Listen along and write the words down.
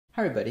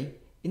Hi everybody,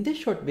 in this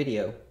short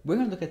video, we're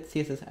going to look at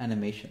CSS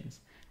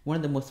Animations, one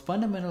of the most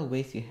fundamental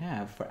ways you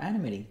have for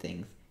animating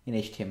things in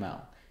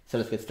HTML. So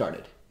let's get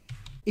started.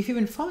 If you've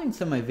been following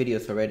some of my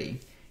videos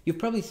already, you've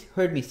probably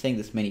heard me saying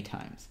this many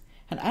times.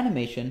 An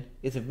animation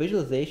is a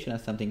visualization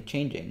of something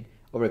changing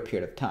over a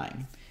period of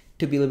time.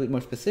 To be a little bit more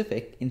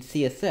specific, in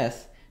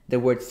CSS, the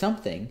word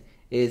something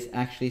is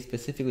actually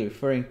specifically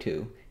referring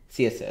to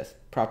CSS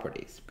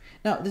properties.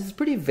 Now, this is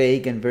pretty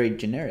vague and very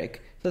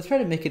generic, so let's try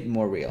to make it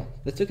more real.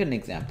 Let's look at an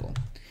example.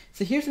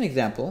 So here's an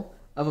example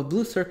of a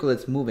blue circle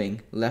that's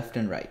moving left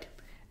and right.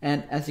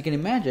 And as you can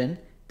imagine,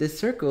 this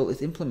circle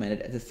is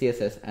implemented as a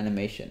CSS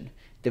animation.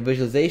 The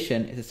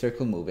visualization is a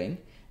circle moving.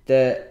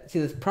 The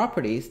CSS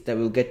properties that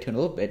we'll get to in a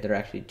little bit that are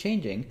actually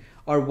changing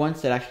are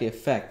ones that actually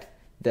affect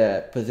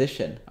the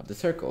position of the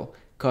circle,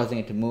 causing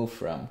it to move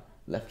from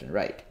left and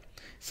right.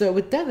 So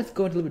with that, let's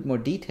go into a little bit more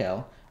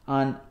detail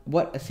on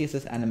what a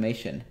CSS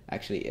animation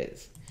actually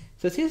is.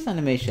 So CSS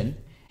animation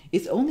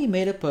is only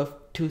made up of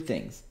two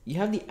things. You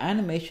have the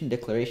animation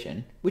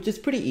declaration, which is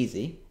pretty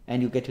easy,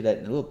 and you'll get to that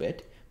in a little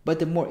bit. But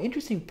the more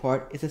interesting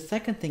part is the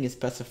second thing you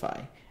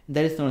specify, and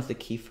that is known as the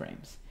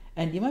keyframes.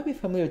 And you might be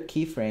familiar with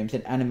keyframes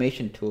in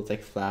animation tools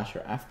like Flash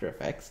or After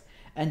Effects.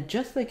 And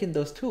just like in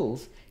those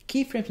tools,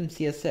 keyframes in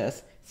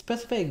CSS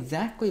specify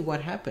exactly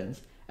what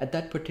happens at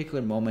that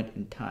particular moment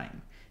in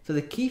time. So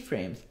the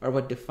keyframes are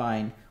what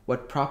define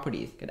what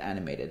properties get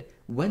animated,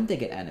 when they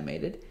get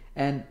animated,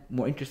 and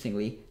more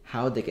interestingly,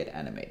 how they get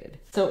animated.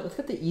 So let's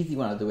get the easy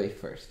one out of the way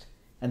first,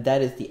 and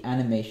that is the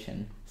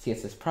animation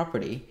CSS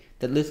property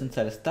that lives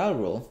inside a style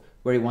rule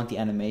where you want the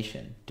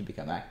animation to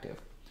become active.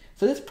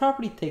 So this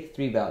property takes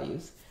three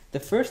values. The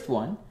first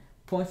one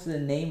points to the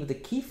name of the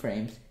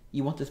keyframes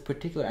you want this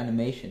particular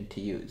animation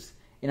to use.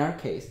 In our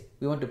case,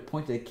 we want to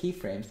point to the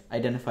keyframes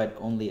identified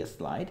only as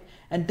slide,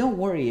 and don't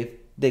worry if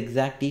the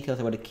exact details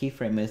of what a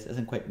keyframe is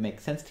doesn't quite make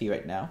sense to you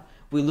right now.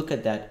 We'll look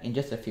at that in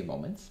just a few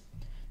moments.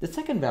 The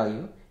second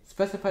value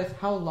specifies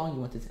how long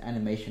you want this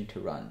animation to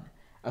run.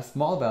 A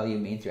small value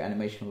means your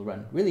animation will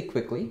run really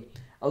quickly.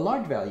 A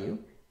large value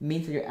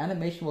means that your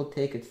animation will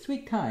take its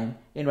sweet time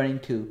in running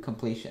to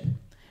completion.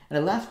 And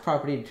the last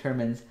property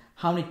determines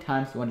how many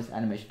times you want this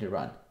animation to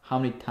run, how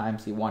many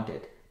times you want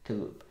it to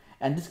loop.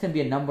 And this can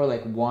be a number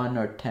like 1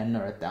 or 10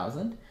 or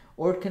 1,000,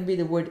 or it can be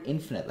the word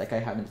infinite like I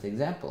have in this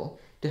example,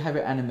 to have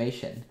your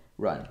animation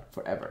run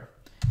forever.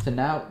 So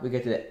now we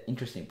get to the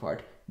interesting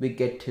part. We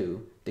get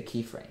to the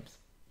keyframes.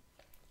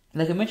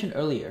 Like I mentioned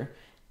earlier,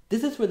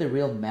 this is where the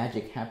real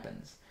magic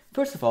happens.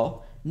 First of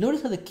all,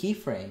 notice how the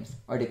keyframes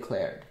are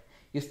declared.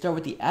 You start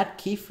with the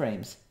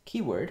 @keyframes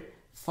keyword,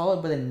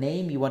 followed by the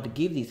name you want to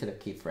give these set of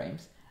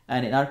keyframes,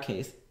 and in our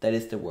case, that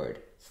is the word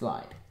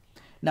slide.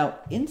 Now,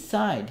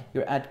 inside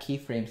your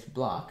 @keyframes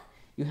block,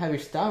 you have your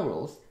style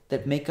rules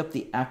that make up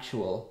the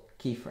actual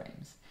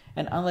keyframes.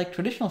 And unlike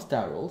traditional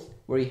style rules,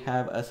 where you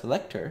have a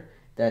selector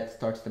that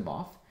starts them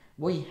off,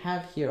 what you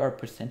have here are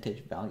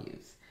percentage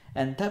values.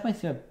 And that might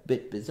seem a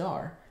bit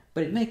bizarre,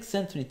 but it makes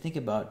sense when you think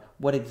about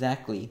what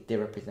exactly they're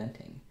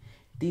representing.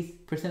 These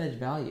percentage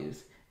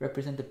values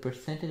represent the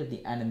percentage of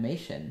the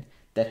animation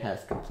that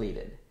has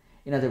completed.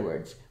 In other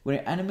words, when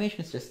your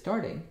animation is just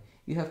starting,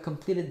 you have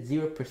completed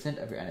 0%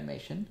 of your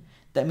animation.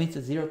 That means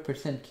the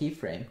 0%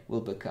 keyframe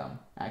will become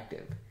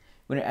active.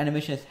 When your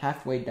animation is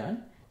halfway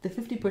done, the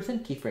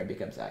 50% keyframe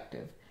becomes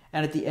active.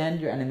 And at the end,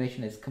 your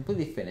animation is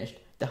completely finished,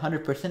 the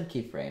 100%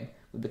 keyframe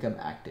will become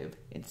active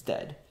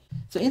instead.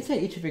 So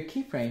inside each of your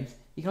keyframes,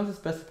 you can also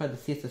specify the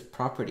CSS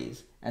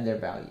properties and their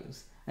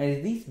values.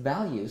 And these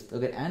values will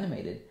get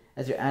animated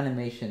as your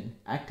animation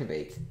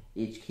activates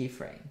each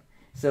keyframe.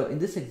 So in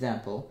this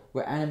example,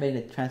 we're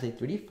animating the translate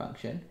 3D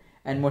function,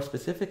 and more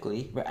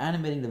specifically, we're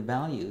animating the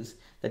values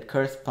that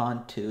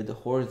correspond to the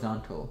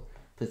horizontal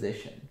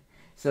position.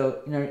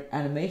 So in our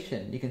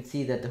animation, you can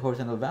see that the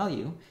horizontal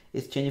value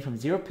is changing from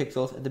 0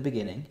 pixels at the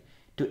beginning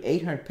to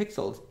 800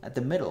 pixels at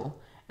the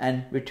middle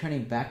and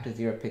returning back to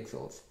 0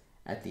 pixels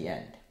at the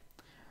end.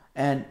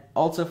 And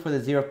also for the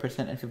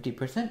 0% and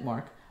 50%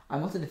 mark,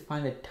 I'm also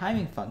defining a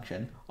timing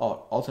function,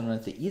 or also known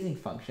as the easing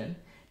function,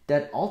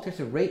 that alters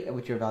the rate at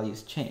which your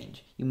values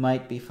change. You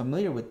might be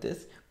familiar with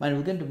this, but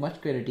we'll get into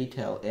much greater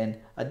detail in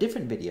a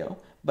different video,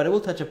 but I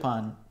will touch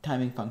upon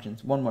timing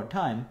functions one more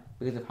time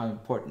because of how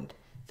important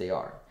they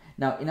are.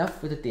 Now,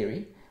 enough with the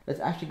theory.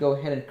 Let's actually go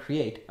ahead and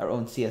create our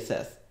own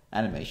CSS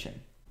animation.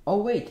 Oh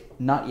wait,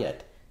 not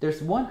yet.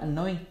 There's one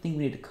annoying thing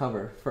we need to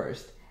cover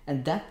first,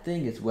 and that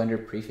thing is vendor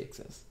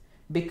prefixes.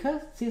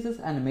 Because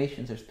CSS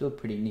animations are still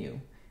pretty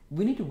new,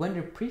 we need to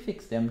vendor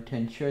prefix them to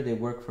ensure they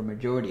work for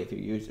majority of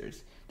your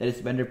users. That is,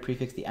 vendor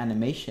prefix the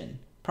animation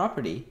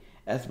property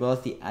as well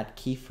as the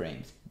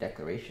 @keyframes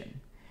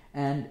declaration.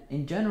 And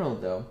in general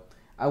though,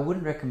 I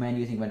wouldn't recommend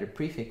using vendor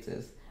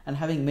prefixes and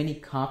having many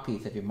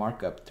copies of your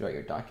markup throughout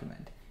your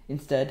document.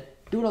 Instead,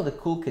 do what all the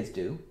cool kids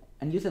do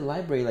and use a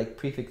library like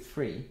Prefix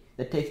Free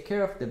that takes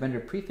care of the vendor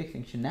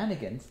prefixing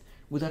shenanigans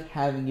without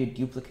having you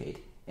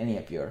duplicate any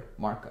of your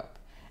markup.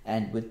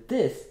 And with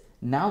this,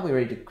 now we're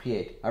ready to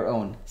create our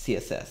own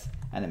CSS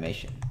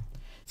animation.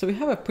 So we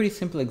have a pretty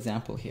simple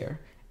example here,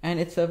 and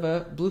it's of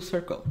a blue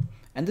circle.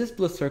 And this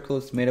blue circle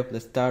is made up of the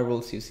star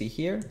rules you see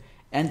here,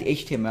 and the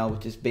HTML,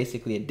 which is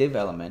basically a div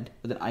element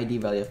with an ID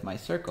value of my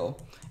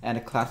circle and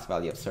a class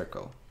value of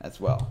circle as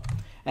well.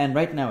 And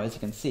right now, as you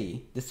can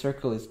see, this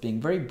circle is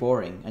being very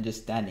boring and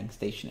just standing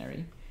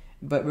stationary,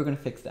 but we're going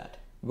to fix that.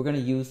 We're going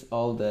to use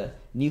all the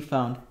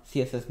newfound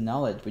CSS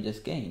knowledge we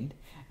just gained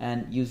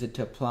and use it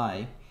to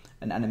apply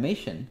an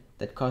animation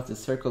that causes the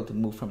circle to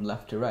move from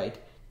left to right,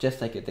 just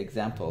like the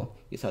example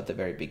you saw at the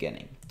very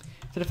beginning.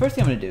 So the first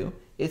thing I'm going to do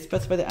is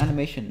specify the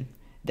animation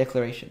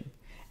declaration.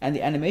 And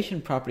the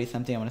animation property is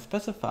something I want to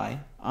specify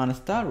on a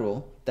star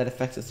rule that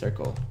affects the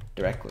circle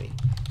directly.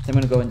 So I'm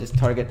going to go and just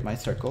target my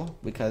circle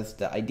because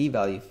the ID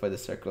value for the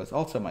circle is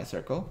also my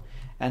circle,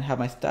 and have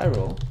my star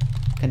rule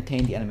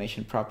contain the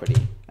animation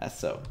property as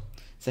so.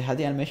 So I have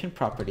the animation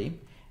property,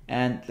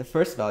 and the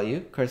first value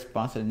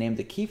corresponds to the name of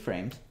the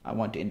keyframes I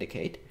want to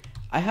indicate.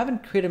 I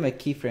haven't created my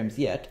keyframes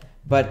yet,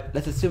 but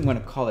let's assume I'm going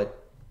to call it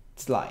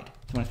slide.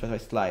 So I'm going to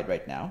specify slide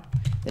right now.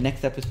 The next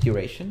step is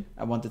duration.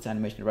 I want this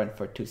animation to run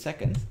for 2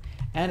 seconds,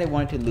 and I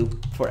want it to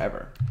loop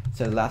forever.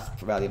 So the last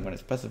value I'm going to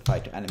specify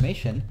to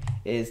animation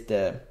is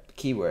the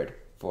keyword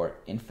for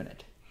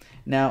infinite.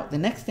 Now, the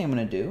next thing I'm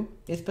going to do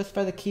is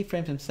specify the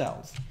keyframes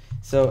themselves.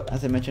 So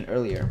as I mentioned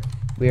earlier,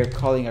 we are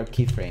calling our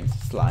keyframes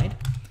slide.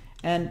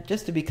 And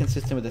just to be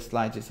consistent with the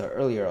slides you saw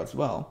earlier as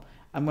well,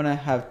 I'm going to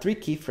have 3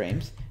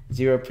 keyframes,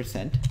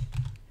 0%,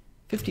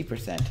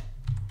 50%,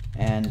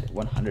 and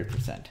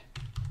 100%.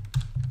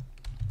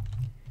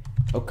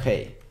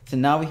 Okay, so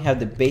now we have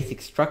the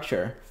basic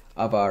structure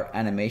of our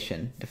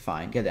animation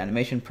defined. You have the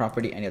animation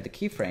property and you have the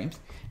keyframes.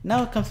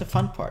 Now it comes to the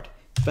fun part,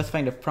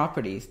 specifying the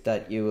properties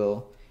that you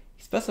will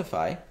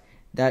specify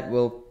that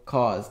will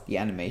cause the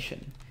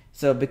animation.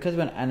 So because we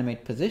want to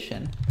animate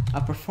position,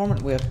 a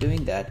performant way of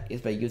doing that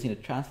is by using the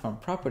transform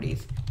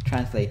properties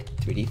translate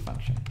 3D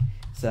function.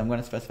 So I'm going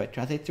to specify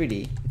translate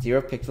 3D,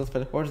 0 pixels for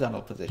the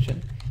horizontal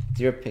position,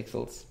 0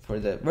 pixels for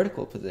the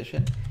vertical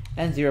position,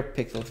 and 0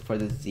 pixels for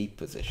the Z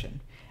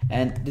position.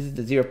 And this is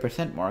the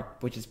 0%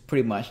 mark, which is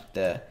pretty much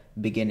the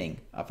beginning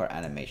of our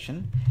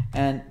animation.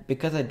 And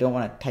because I don't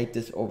want to type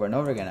this over and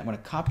over again, I'm going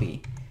to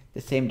copy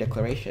the same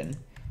declaration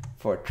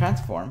for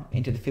transform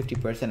into the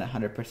 50% and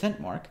 100%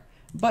 mark.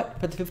 But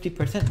for the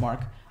 50%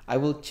 mark, I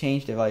will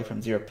change the value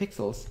from 0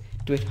 pixels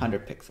to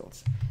 100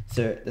 pixels.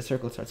 So the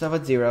circle starts off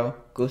at 0,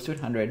 goes to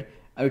 100,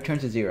 and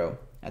returns to 0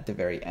 at the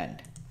very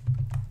end.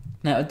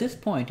 Now at this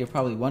point, you're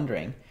probably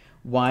wondering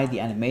why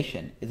the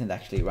animation isn't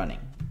actually running.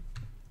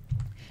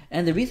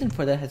 And the reason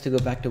for that has to go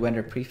back to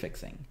vendor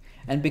prefixing.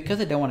 And because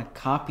I don't want to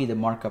copy the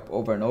markup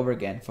over and over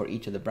again for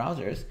each of the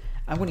browsers,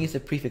 I'm going to use the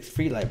prefix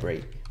free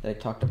library that I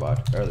talked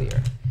about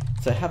earlier.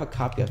 So I have a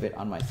copy of it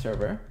on my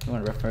server. I'm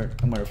going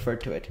to refer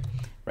to it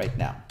right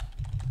now.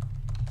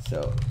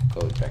 So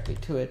go directly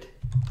to it.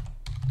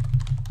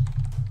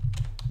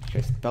 Make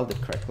sure I spelled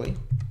it correctly.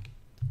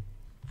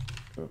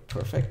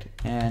 Perfect.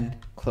 And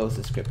close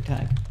the script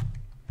tag.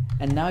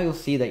 And now you'll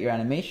see that your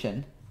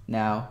animation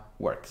now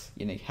works.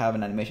 You have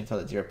an animation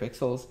started at 0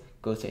 pixels,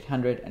 goes to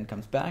 800 and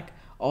comes back,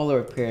 all over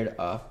a period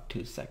of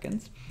 2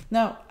 seconds.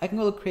 Now, I can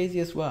go a little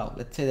crazy as well.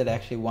 Let's say that I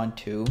actually want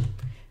to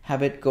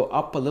have it go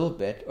up a little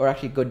bit, or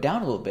actually go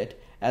down a little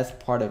bit as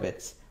part of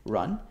its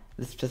run.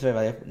 Let's specify a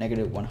value of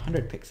negative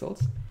 100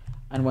 pixels.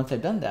 And once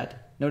I've done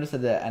that, notice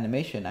that the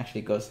animation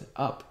actually goes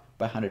up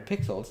by 100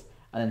 pixels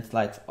and then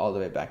slides all the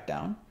way back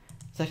down.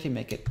 Let's actually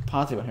make it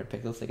positive 100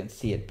 pixels so I can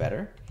see it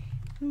better.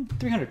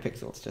 300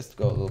 pixels, just to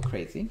go a little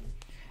crazy.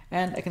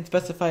 And I can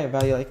specify a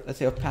value like, let's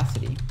say,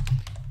 opacity,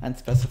 and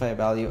specify a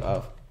value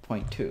of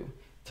 0.2.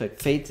 So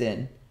it fades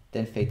in,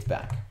 then fades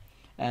back.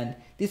 And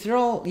these are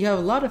all, you have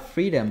a lot of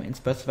freedom in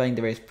specifying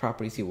the various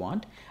properties you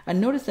want.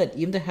 And notice that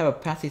even though I have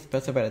opacity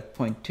specified at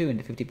 0.2 in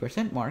the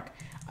 50% mark,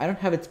 I don't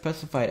have it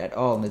specified at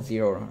all in the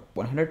 0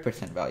 or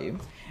 100% value.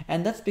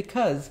 And that's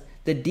because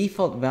the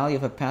default value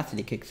of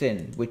opacity kicks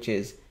in, which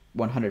is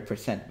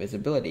 100%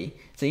 visibility.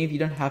 So you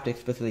don't have to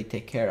explicitly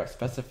take care of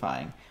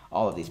specifying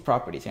all of these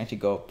properties. You can actually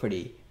go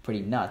pretty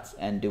nuts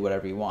and do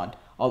whatever you want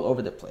all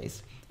over the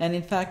place. And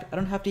in fact, I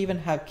don't have to even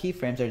have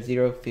keyframes that are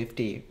 0,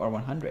 50, or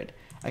 100.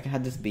 I can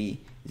have this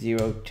be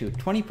 0 to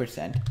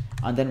 20%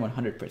 and then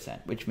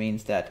 100%, which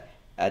means that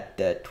at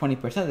the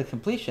 20% of the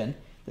completion,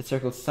 the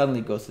circle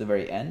suddenly goes to the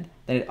very end,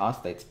 then it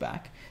oscillates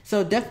back.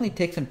 So definitely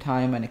take some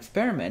time and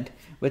experiment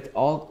with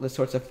all the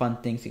sorts of fun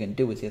things you can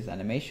do with CSS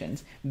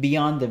animations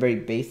beyond the very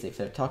basics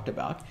that I've talked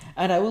about.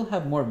 And I will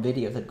have more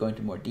videos that go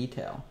into more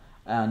detail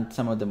and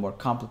some of the more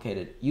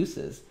complicated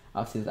uses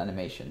of CSS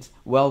animations,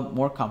 well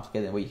more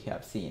complicated than what you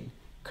have seen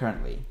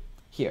currently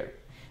here.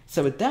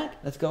 So with that,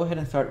 let's go ahead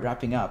and start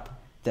wrapping up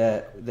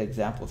the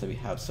examples that we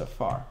have so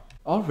far.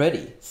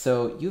 Alrighty,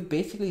 so you've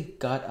basically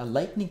got a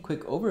lightning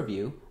quick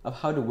overview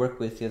of how to work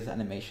with CSS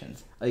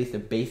animations, at least the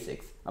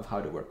basics of how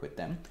to work with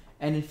them.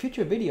 And in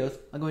future videos,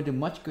 I'll go into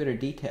much greater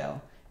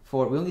detail,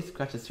 for we only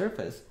scratch the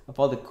surface of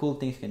all the cool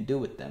things you can do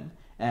with them.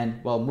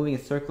 And while moving a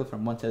circle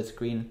from one side of the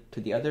screen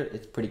to the other,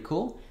 it's pretty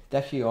cool.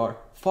 There actually are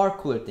far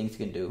cooler things you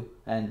can do,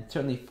 and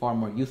certainly far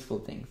more useful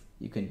things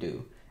you can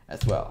do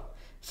as well.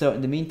 So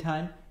in the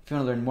meantime, If you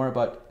want to learn more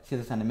about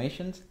CSS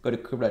Animations, go to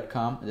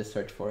Keyframes.com and just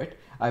search for it.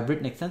 I've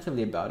written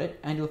extensively about it,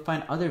 and you'll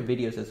find other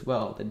videos as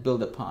well that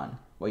build upon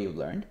what you've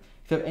learned.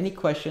 If you have any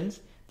questions,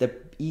 the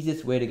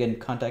easiest way to get in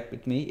contact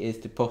with me is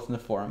to post in the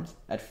forums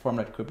at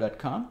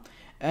forum.keyframes.com.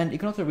 And you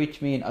can also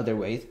reach me in other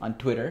ways on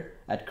Twitter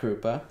at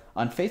Krupa,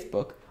 on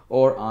Facebook,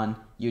 or on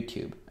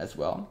YouTube as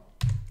well.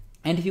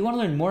 And if you want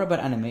to learn more about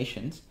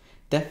animations,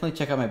 definitely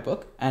check out my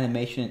book,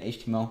 Animation in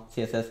HTML,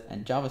 CSS,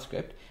 and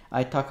JavaScript.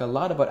 I talk a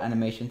lot about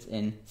animations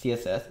in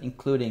CSS,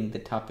 including the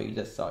topic you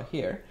just saw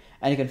here,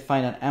 and you can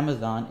find on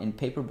Amazon in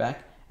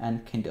paperback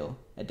and Kindle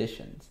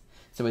editions.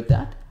 So with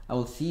that, I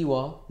will see you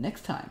all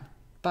next time.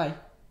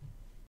 Bye.